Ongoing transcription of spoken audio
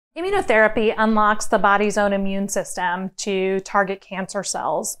Immunotherapy unlocks the body's own immune system to target cancer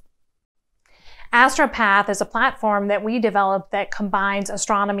cells. AstroPath is a platform that we developed that combines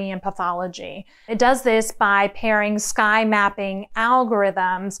astronomy and pathology. It does this by pairing sky mapping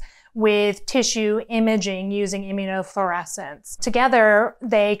algorithms with tissue imaging using immunofluorescence. Together,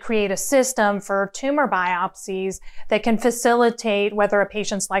 they create a system for tumor biopsies that can facilitate whether a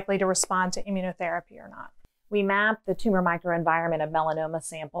patient's likely to respond to immunotherapy or not. We mapped the tumor microenvironment of melanoma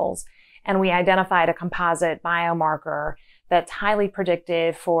samples, and we identified a composite biomarker that's highly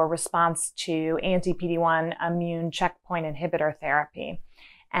predictive for response to anti-PD-1 immune checkpoint inhibitor therapy.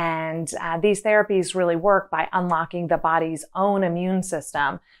 And these therapies really work by unlocking the body's own immune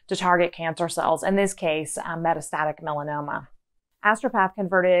system to target cancer cells, in this case, metastatic melanoma. AstroPath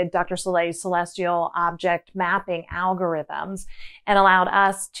converted Dr. Szalay's celestial object mapping algorithms and allowed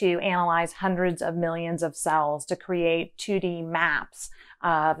us to analyze hundreds of millions of cells to create 2D maps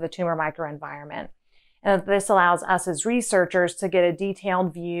of the tumor microenvironment. And this allows us as researchers to get a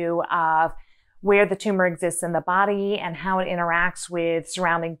detailed view of where the tumor exists in the body and how it interacts with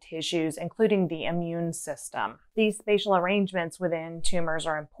surrounding tissues, including the immune system. These spatial arrangements within tumors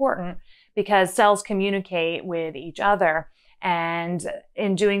are important because cells communicate with each other. And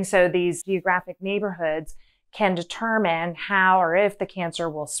in doing so, these geographic neighborhoods can determine how or if the cancer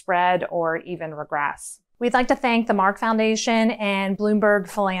will spread or even regress. We'd like to thank the Mark Foundation and Bloomberg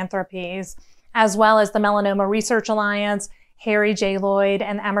Philanthropies, as well as the Melanoma Research Alliance, Harry J. Lloyd,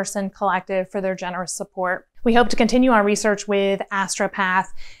 and Emerson Collective for their generous support. We hope to continue our research with AstroPath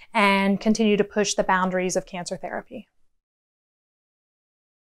and continue to push the boundaries of cancer therapy.